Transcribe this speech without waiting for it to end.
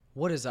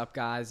What is up,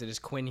 guys? It is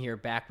Quinn here,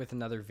 back with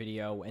another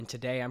video, and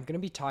today I'm going to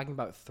be talking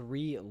about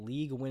three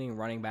league-winning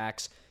running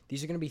backs.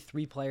 These are going to be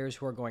three players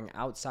who are going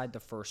outside the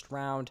first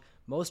round.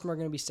 Most of them are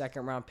going to be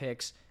second-round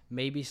picks,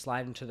 maybe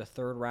slide into the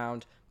third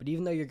round, but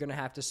even though you're going to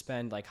have to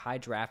spend like high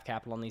draft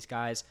capital on these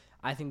guys,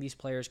 I think these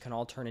players can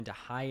all turn into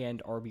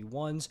high-end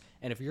RB1s,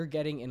 and if you're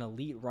getting an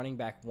elite running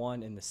back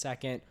one in the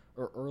second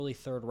or early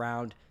third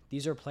round,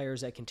 these are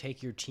players that can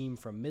take your team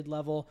from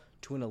mid-level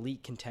to an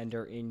elite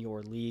contender in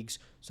your leagues.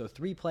 So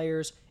three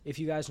players. If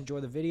you guys enjoy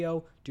the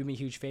video, do me a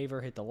huge favor,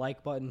 hit the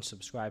like button,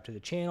 subscribe to the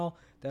channel.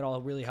 That all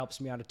really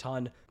helps me out a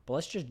ton. But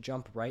let's just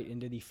jump right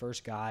into the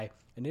first guy,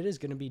 and it is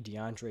going to be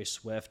DeAndre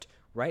Swift.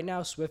 Right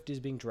now, Swift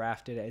is being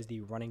drafted as the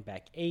running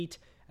back 8,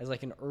 as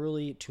like an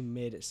early to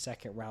mid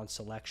second round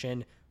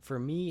selection. For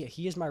me,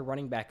 he is my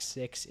running back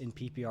 6 in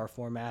PPR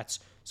formats.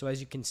 So as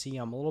you can see,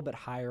 I'm a little bit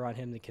higher on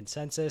him than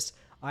consensus.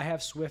 I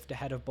have Swift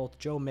ahead of both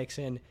Joe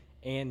Mixon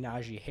and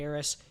Najee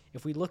Harris.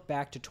 If we look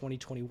back to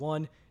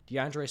 2021,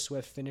 DeAndre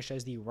Swift finished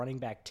as the running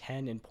back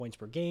 10 in points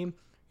per game.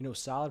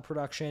 Solid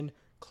production,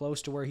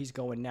 close to where he's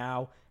going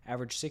now.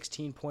 Averaged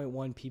 16.1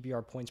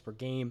 PPR points per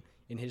game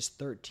in his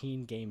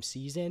 13-game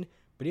season.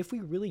 But if we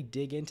really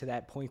dig into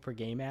that point per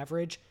game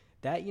average,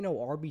 that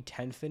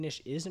RB10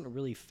 finish isn't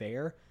really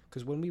fair,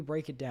 because when we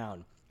break it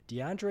down,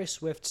 DeAndre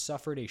Swift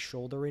suffered a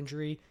shoulder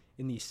injury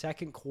in the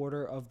second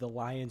quarter of the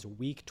Lions'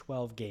 Week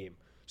 12 game.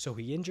 So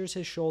he injures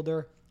his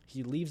shoulder,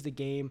 he leaves the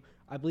game.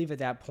 I believe at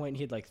that point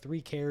he had like 3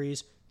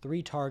 carries,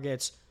 3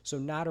 targets, so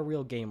not a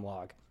real game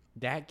log.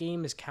 That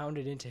game is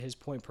counted into his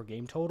point per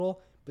game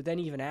total, but then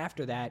even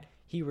after that,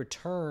 he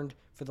returned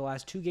for the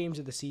last 2 games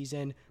of the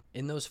season.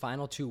 In those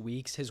final 2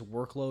 weeks, his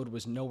workload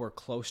was nowhere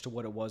close to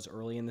what it was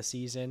early in the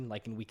season.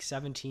 Like in week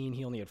 17,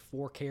 he only had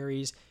 4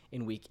 carries.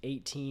 In week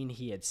 18,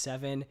 he had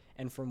 7.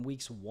 And from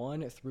weeks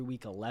 1 through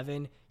week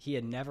 11, he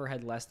had never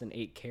had less than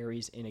 8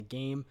 carries in a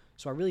game.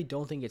 So I really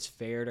don't think it's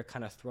fair to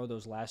kind of throw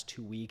those last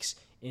 2 weeks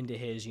into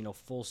his,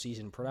 full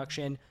season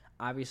production.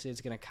 Obviously, it's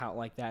going to count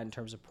like that in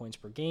terms of points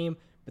per game,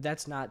 but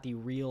that's not the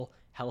real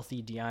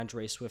healthy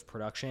DeAndre Swift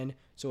production.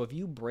 So if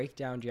you break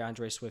down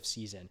DeAndre Swift's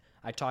season,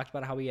 I talked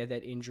about how he had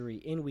that injury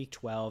in week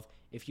 12.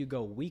 If you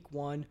go week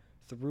 1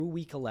 through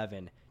week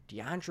 11,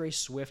 DeAndre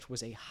Swift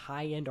was a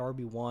high-end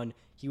RB1.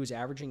 He was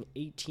averaging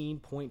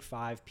 18.5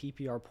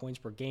 PPR points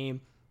per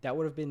game. That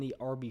would have been the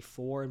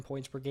RB4 in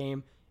points per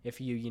game if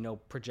you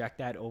project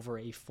that over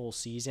a full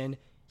season.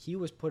 He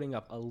was putting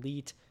up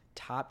elite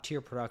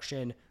top-tier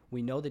production.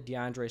 We know that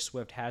DeAndre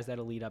Swift has that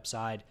elite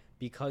upside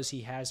because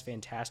he has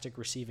fantastic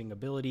receiving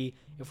ability.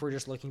 If we're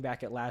just looking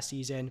back at last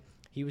season,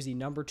 he was the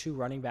number 2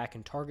 running back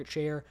in target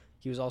share.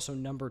 He was also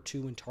number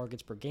 2 in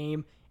targets per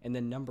game and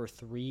then number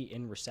 3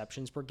 in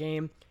receptions per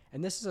game.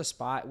 And this is a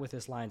spot with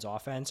this Lions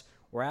offense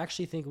where I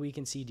actually think we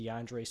can see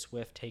DeAndre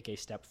Swift take a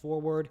step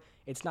forward.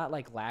 It's not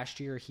like last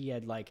year he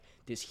had like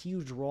this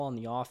huge role in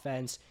the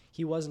offense.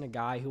 He wasn't a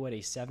guy who had a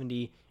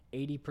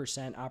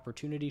 70-80%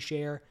 opportunity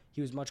share.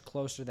 He was much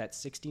closer to that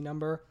 60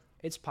 number.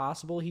 It's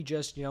possible he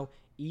just,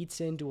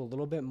 eats into a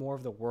little bit more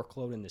of the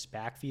workload in this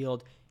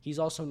backfield. He's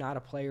also not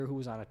a player who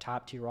was on a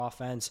top-tier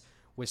offense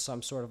with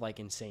some sort of like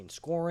insane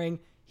scoring.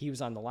 He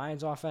was on the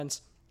Lions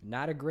offense,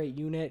 not a great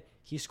unit.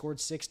 He scored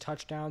 6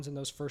 touchdowns in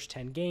those first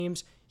 10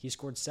 games. He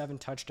scored 7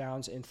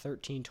 touchdowns in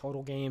 13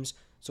 total games.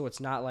 So it's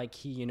not like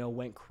he,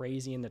 went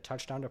crazy in the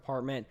touchdown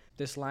department.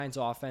 This Lions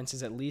offense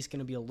is at least going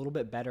to be a little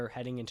bit better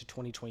heading into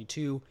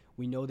 2022.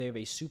 We know they have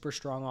a super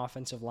strong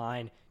offensive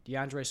line.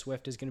 DeAndre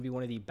Swift is going to be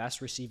one of the best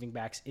receiving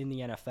backs in the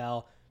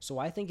NFL. So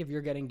I think if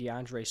you're getting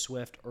DeAndre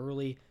Swift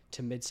early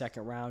to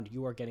mid-second round,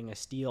 you are getting a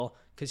steal,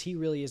 because he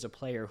really is a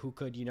player who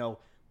could,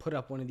 put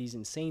up one of these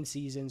insane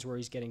seasons where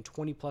he's getting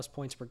 20-plus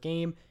points per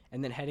game,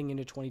 and then heading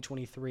into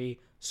 2023,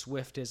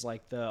 Swift is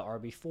like the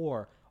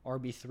RB4,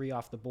 RB3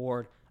 off the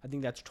board. I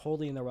think that's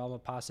totally in the realm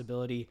of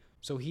possibility.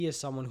 So he is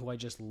someone who I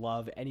just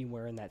love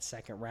anywhere in that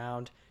second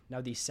round.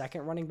 Now, the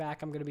second running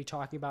back I'm going to be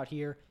talking about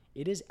here,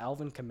 it is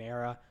Alvin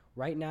Kamara.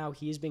 Right now,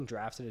 he is being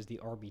drafted as the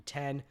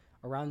RB10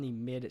 around the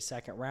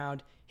mid-second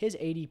round. His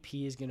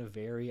ADP is going to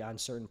vary on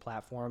certain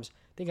platforms.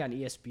 I think on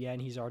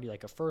ESPN, he's already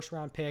like a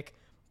first-round pick,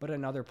 but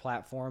on other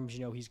platforms,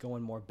 he's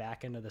going more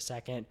back into the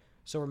second.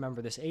 So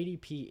remember, this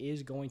ADP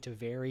is going to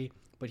vary,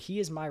 but he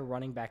is my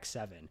running back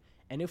 7.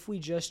 And if we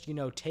just,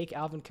 take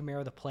Alvin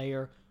Kamara, the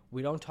player,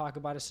 we don't talk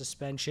about a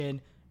suspension,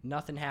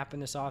 nothing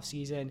happened this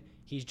offseason,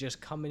 he's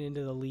just coming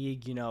into the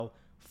league,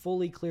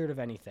 fully cleared of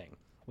anything,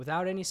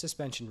 without any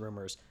suspension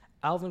rumors,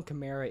 Alvin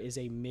Kamara is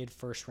a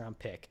mid-first round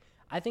pick.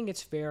 I think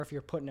it's fair if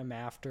you're putting him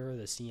after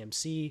the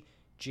CMC,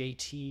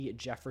 JT,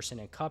 Jefferson,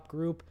 and Kupp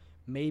group.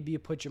 Maybe you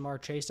put Jamar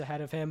Chase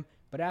ahead of him,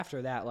 but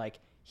after that,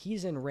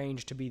 he's in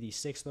range to be the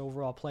 6th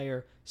overall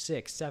player,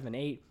 6, 7,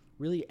 8,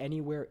 really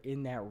anywhere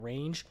in that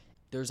range.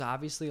 There's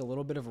obviously a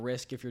little bit of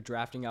risk if you're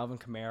drafting Alvin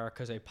Kamara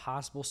because a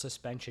possible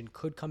suspension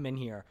could come in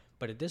here.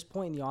 But at this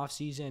point in the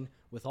offseason,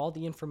 with all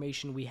the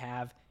information we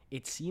have,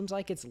 it seems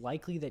like it's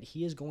likely that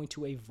he is going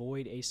to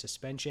avoid a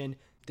suspension.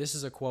 This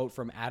is a quote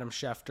from Adam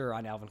Schefter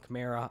on Alvin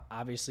Kamara.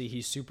 Obviously,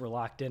 he's super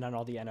locked in on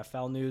all the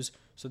NFL news.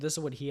 So this is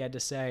what he had to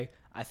say.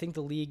 I think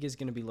the league is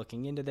going to be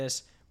looking into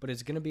this, but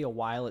it's going to be a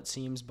while, it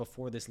seems,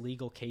 before this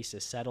legal case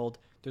is settled.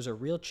 There's a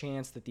real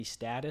chance that the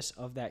status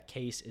of that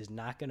case is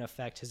not going to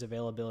affect his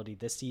availability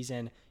this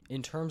season.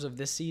 In terms of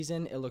this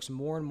season, it looks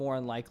more and more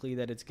unlikely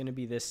that it's going to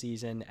be this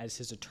season as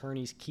his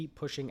attorneys keep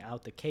pushing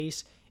out the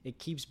case. It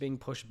keeps being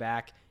pushed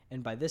back,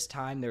 and by this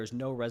time, there's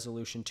no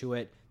resolution to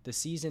it. The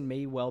season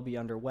may well be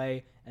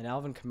underway, and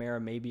Alvin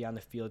Kamara may be on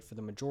the field for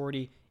the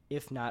majority,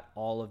 if not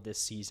all of this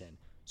season.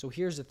 So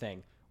here's the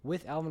thing.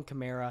 With Alvin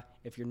Kamara,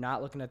 if you're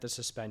not looking at the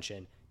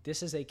suspension,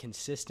 this is a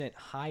consistent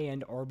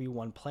high-end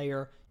RB1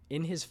 player.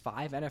 In his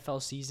 5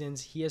 NFL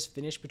seasons, he has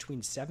finished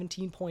between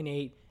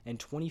 17.8 and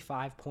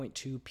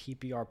 25.2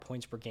 PPR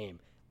points per game.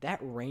 That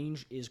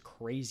range is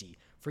crazy.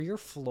 For your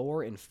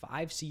floor in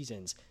 5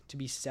 seasons to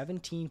be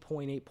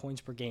 17.8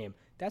 points per game,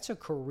 that's a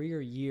career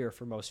year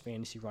for most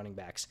fantasy running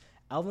backs.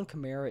 Alvin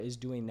Kamara is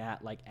doing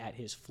that like at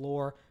his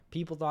floor.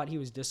 People thought he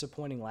was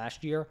disappointing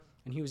last year,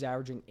 and he was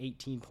averaging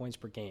 18 points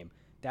per game.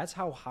 That's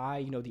how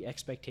high, the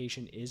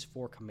expectation is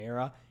for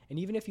Kamara. And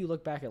even if you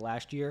look back at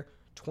last year,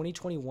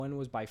 2021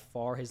 was by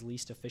far his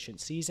least efficient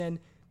season.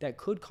 That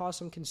could cause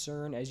some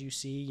concern as you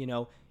see,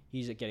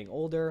 he's getting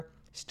older,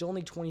 still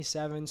only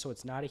 27, so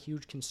it's not a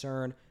huge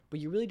concern. But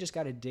you really just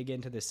got to dig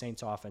into the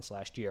Saints offense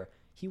last year.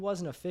 He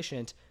wasn't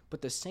efficient,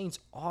 but the Saints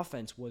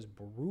offense was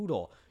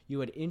brutal. You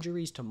had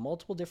injuries to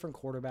multiple different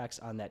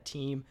quarterbacks on that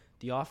team.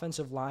 The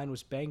offensive line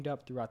was banged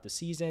up throughout the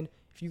season.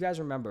 If you guys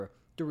remember,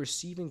 the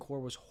receiving core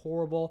was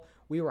horrible.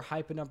 We were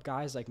hyping up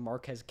guys like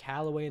Marquez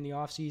Callaway in the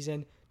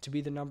offseason to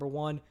be the number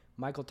one.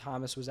 Michael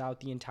Thomas was out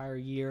the entire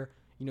year.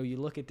 You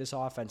look at this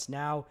offense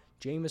now,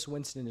 Jameis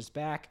Winston is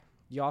back.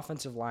 The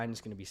offensive line is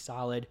going to be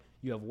solid.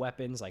 You have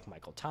weapons like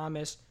Michael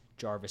Thomas,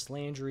 Jarvis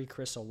Landry,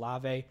 Chris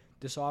Olave.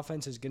 This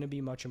offense is going to be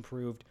much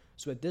improved.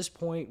 So at this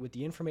point, with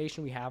the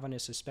information we have on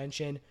his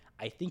suspension,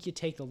 I think you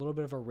take a little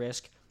bit of a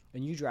risk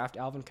and you draft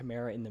Alvin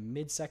Kamara in the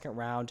mid-second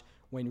round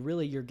when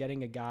really you're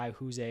getting a guy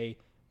who's a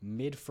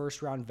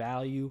mid-first round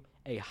value,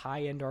 a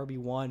high-end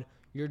RB1.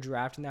 You're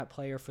drafting that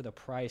player for the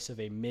price of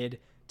a mid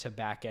to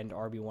back-end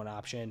RB1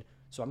 option.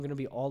 So I'm going to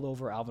be all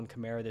over Alvin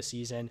Kamara this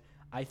season.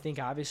 I think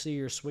obviously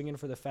you're swinging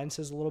for the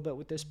fences a little bit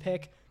with this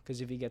pick because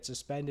if he gets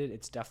suspended,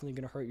 it's definitely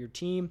going to hurt your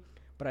team.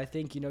 But I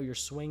think, you're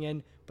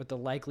swinging, but the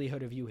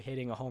likelihood of you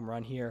hitting a home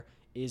run here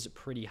is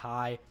pretty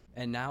high.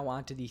 And now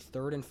on to the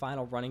third and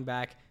final running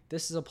back.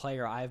 This is a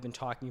player I've been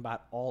talking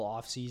about all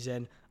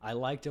offseason. I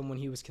liked him when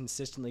he was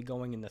consistently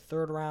going in the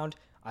third round.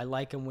 I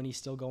like him when he's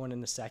still going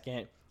in the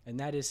second, and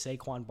that is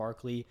Saquon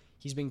Barkley.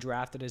 He's being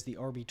drafted as the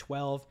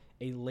RB12,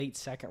 a late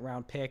second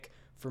round pick.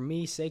 For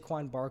me,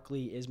 Saquon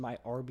Barkley is my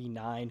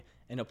RB9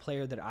 and a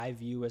player that I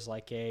view as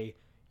like a,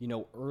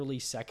 early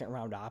second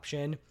round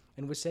option.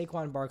 And with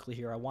Saquon Barkley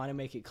here, I want to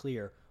make it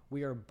clear,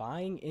 we are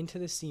buying into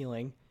the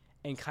ceiling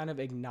and kind of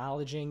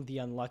acknowledging the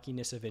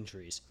unluckiness of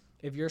injuries.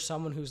 If you're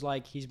someone who's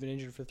like, he's been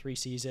injured for 3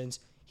 seasons,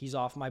 he's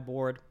off my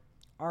board,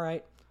 all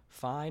right,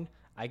 fine.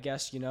 I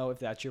guess, if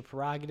that's your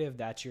prerogative,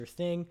 that's your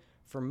thing.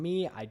 For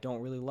me, I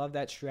don't really love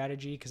that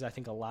strategy because I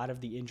think a lot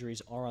of the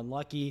injuries are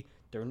unlucky.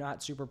 They're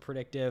not super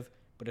predictive.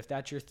 But if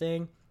that's your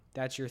thing,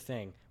 that's your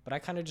thing. But I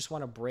kind of just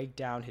want to break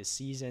down his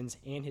seasons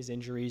and his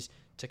injuries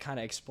to kind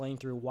of explain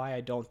through why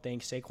I don't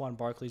think Saquon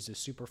Barkley is a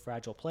super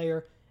fragile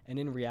player. And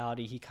in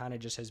reality, he kind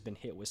of just has been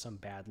hit with some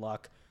bad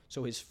luck.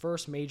 So his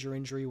first major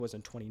injury was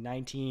in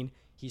 2019.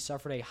 He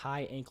suffered a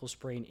high ankle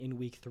sprain in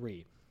week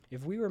 3.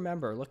 If we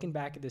remember, looking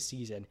back at this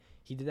season,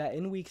 he did that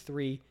in week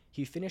 3.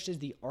 He finished as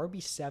the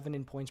RB7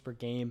 in points per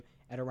game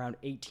at around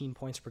 18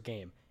 points per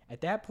game.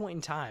 At that point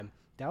in time,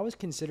 that was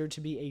considered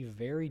to be a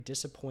very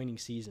disappointing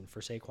season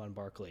for Saquon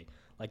Barkley.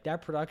 Like,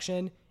 that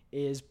production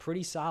is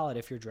pretty solid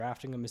if you're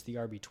drafting him as the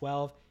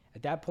RB12.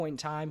 At that point in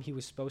time, he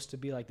was supposed to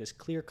be like this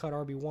clear-cut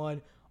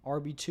RB1,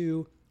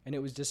 RB2, and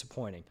it was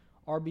disappointing.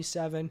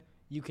 RB7,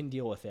 you can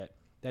deal with it.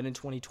 Then in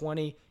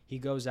 2020, he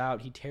goes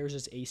out, he tears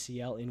his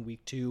ACL in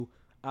week 2,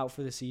 out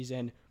for the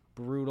season.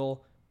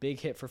 Brutal. Big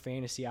hit for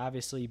fantasy,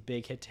 obviously.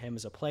 Big hit to him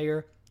as a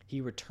player.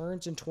 He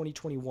returns in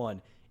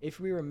 2021. If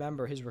we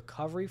remember, his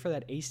recovery for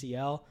that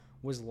ACL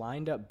was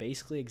lined up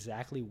basically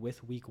exactly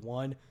with week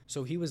 1.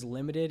 So he was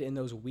limited in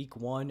those week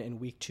 1 and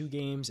week 2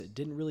 games. It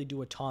didn't really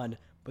do a ton.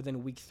 But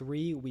then week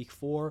 3, week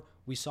 4,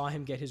 we saw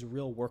him get his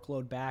real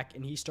workload back,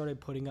 and he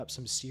started putting up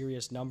some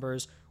serious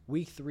numbers.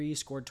 Week 3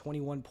 scored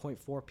 21.4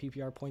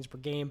 PPR points per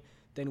game.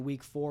 Then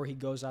week 4, he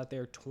goes out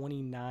there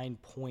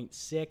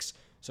 29.6.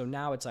 So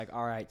now it's like,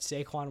 all right,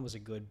 Saquon was a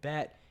good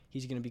bet.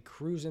 He's going to be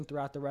cruising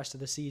throughout the rest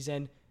of the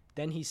season.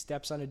 Then he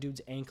steps on a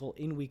dude's ankle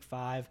in week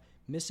 5,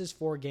 misses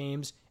 4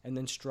 games, and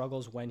then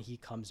struggles when he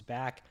comes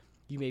back.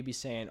 You may be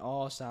saying,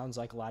 oh, sounds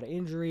like a lot of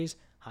injuries,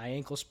 high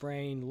ankle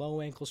sprain, low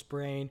ankle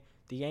sprain,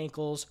 the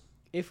ankles.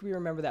 If we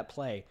remember that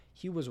play,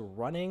 he was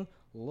running,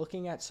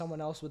 looking at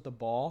someone else with the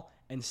ball,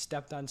 and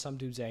stepped on some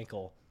dude's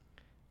ankle.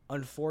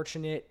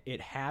 Unfortunate, it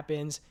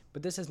happens,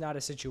 but this is not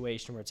a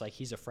situation where it's like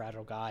he's a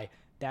fragile guy.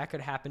 That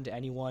could happen to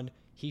anyone.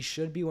 He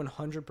should be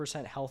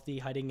 100% healthy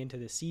heading into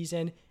the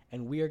season,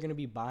 and we are going to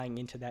be buying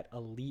into that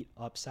elite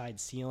upside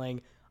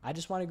ceiling. I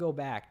just want to go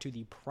back to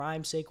the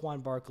prime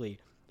Saquon Barkley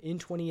in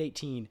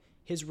 2018,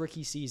 his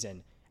rookie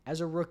season.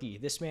 As a rookie,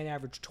 this man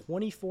averaged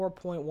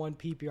 24.1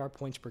 PPR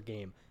points per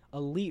game,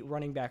 elite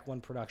running back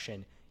one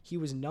production. He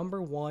was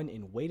number 1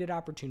 in weighted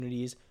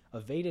opportunities,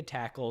 evaded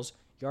tackles,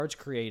 yards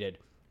created,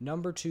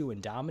 number 2 in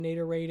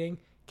dominator rating,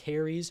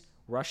 carries,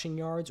 rushing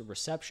yards,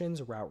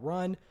 receptions, route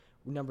run,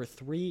 number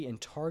 3 in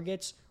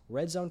targets,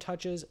 red zone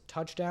touches,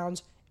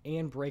 touchdowns,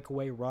 and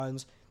breakaway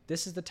runs.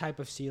 This is the type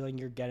of ceiling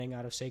you're getting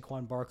out of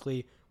Saquon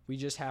Barkley. We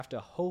just have to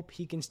hope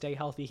he can stay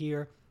healthy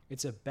here.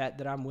 It's a bet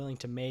that I'm willing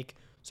to make.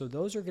 So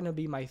those are going to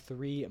be my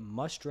 3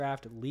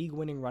 must-draft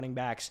league-winning running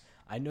backs.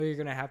 I know you're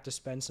going to have to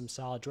spend some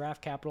solid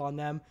draft capital on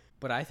them,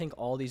 but I think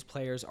all these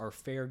players are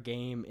fair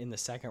game in the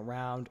second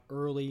round,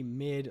 early,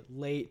 mid,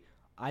 late.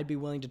 I'd be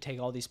willing to take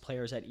all these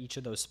players at each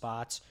of those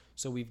spots.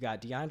 So we've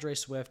got DeAndre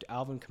Swift,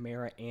 Alvin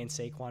Kamara, and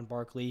Saquon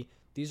Barkley.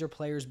 These are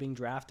players being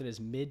drafted as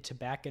mid to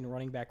back-end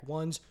running back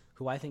ones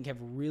who I think have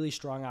really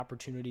strong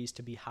opportunities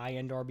to be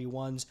high-end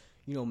RB1s.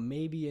 You know,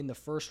 maybe in the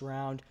first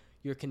round,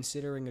 you're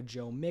considering a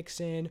Joe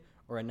Mixon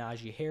or a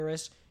Najee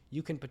Harris.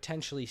 You can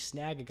potentially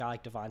snag a guy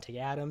like Devontae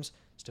Adams,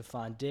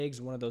 Stephon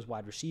Diggs, one of those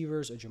wide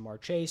receivers, a Jamar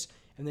Chase,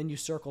 and then you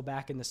circle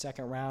back in the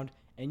second round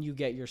and you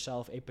get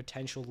yourself a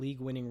potential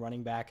league-winning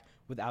running back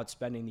without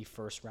spending the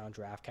first-round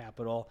draft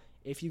capital.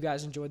 If you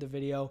guys enjoyed the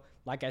video,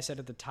 like I said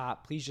at the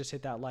top, please just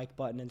hit that like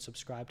button and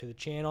subscribe to the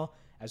channel.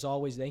 As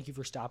always, thank you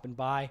for stopping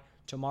by.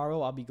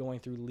 Tomorrow, I'll be going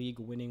through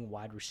league-winning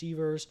wide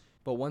receivers.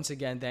 But once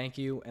again, thank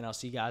you, and I'll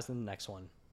see you guys in the next one.